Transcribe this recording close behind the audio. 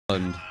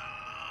And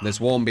this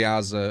won't be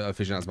as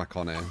efficient as my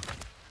Connie.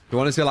 If you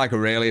want to see like a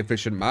really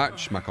efficient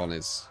match, my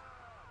Connie's.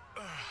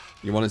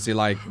 You want to see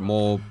like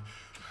more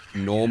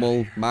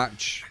normal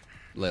match,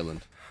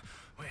 LELAND.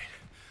 Wait,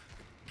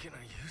 can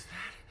I use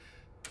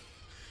that?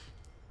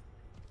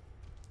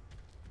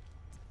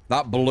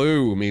 That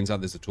blue means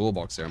that there's a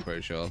toolbox here, I'm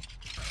pretty sure.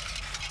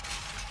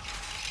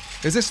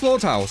 Is this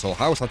slaughterhouse or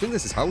house? I think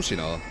this is house, you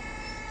know.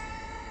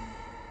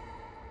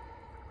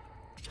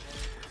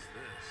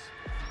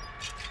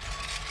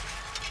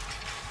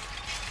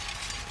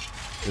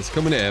 It's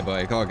coming here, but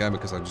I can't get me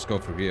because I just go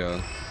through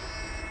here.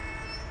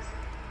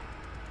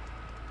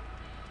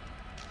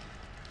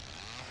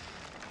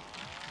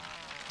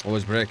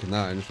 Always breaking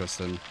that,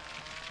 interesting.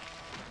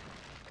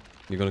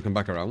 You gonna come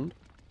back around?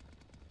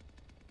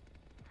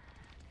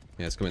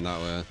 Yeah, it's coming that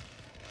way.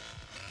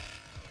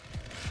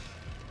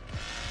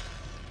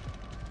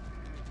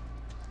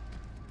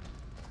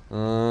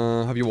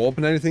 Have you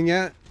opened anything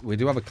yet? We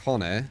do have a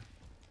Connie.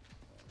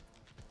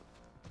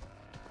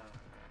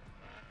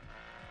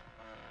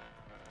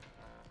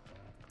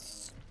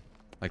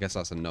 I guess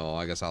that's a no.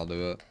 I guess I'll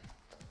do it.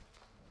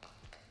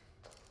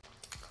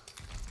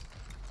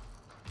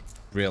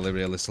 Really,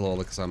 really slowly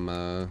because I'm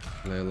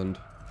LELAND.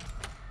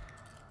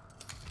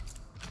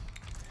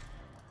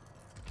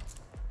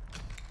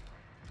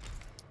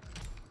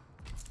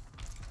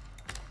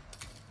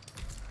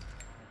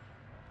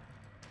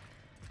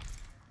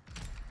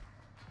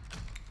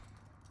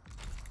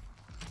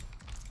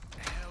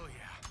 Hell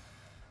yeah.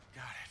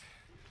 Got it.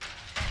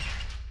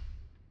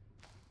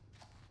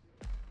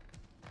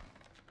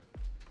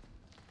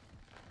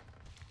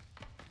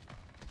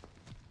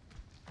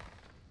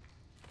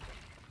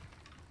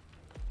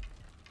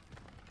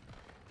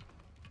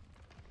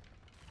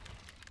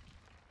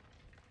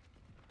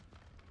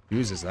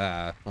 Whose is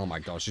that? Oh my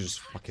god, she just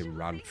fucking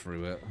ran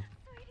through it.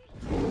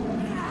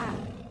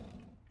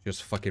 She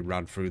just fucking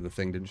ran through the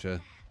thing, didn't she?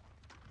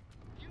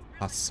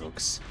 That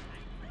sucks.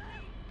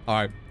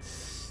 Alright.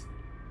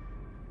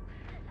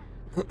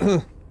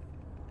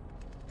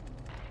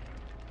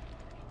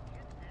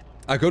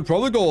 I could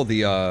probably go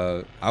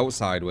the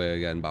outside way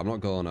again, but I'm not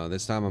going to.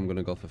 This time I'm going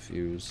to go for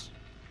fuse.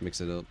 Mix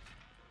it up.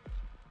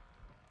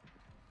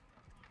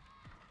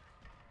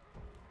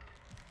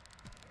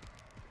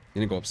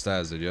 You didn't go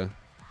upstairs, did you?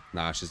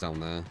 Nah, she's down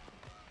there.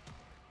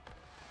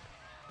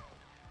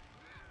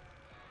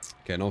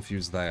 Okay, no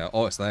fuse there.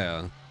 Oh, it's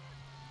there.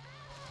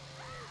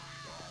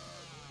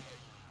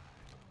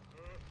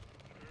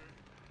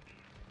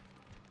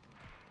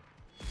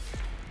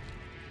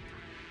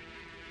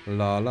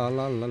 La la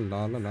la la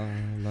la la la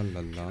la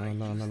la la la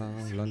la la la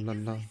la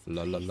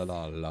la la la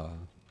la la.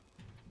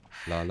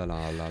 La la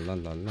la la la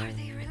la la. Are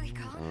they really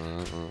gone?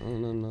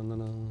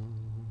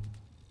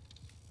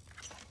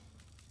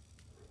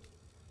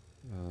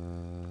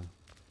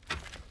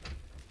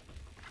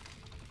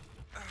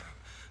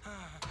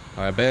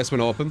 Alright,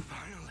 basement open.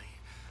 Finally.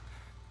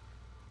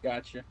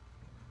 Gotcha.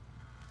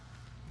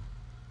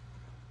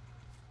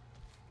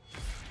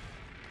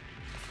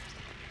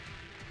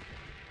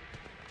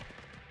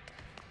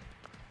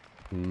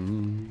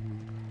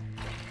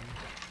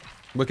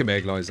 We can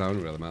make noise,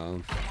 don't really matter.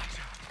 Watch out.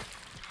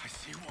 I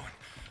see one.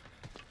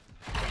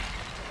 I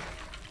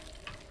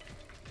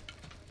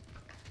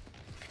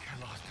think I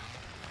lost him.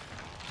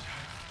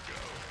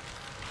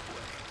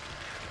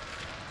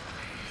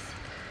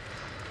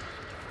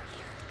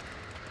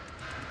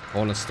 I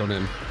want to stun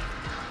him.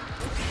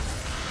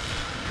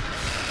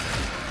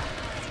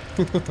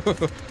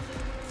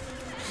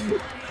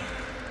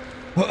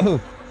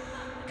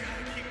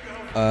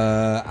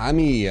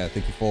 Amy, thank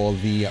you for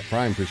the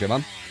prime, appreciate it,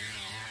 man.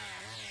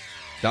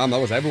 Damn, that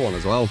was everyone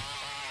as well.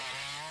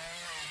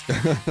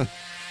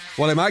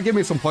 Well, it might give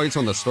me some points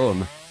on the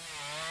stun.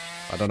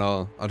 I don't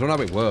know. I don't know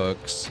how it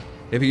works.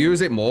 If you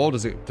use it more,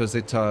 does it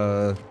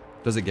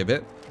give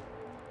it?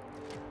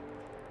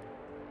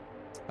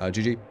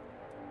 GG.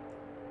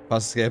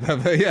 Fast escape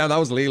ever. Yeah, that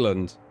was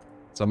LELAND.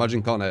 So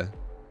imagine Connie.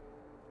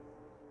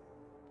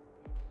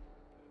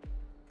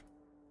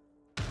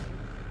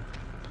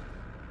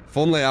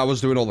 Funnily, I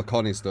was doing all the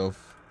Connie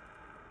stuff.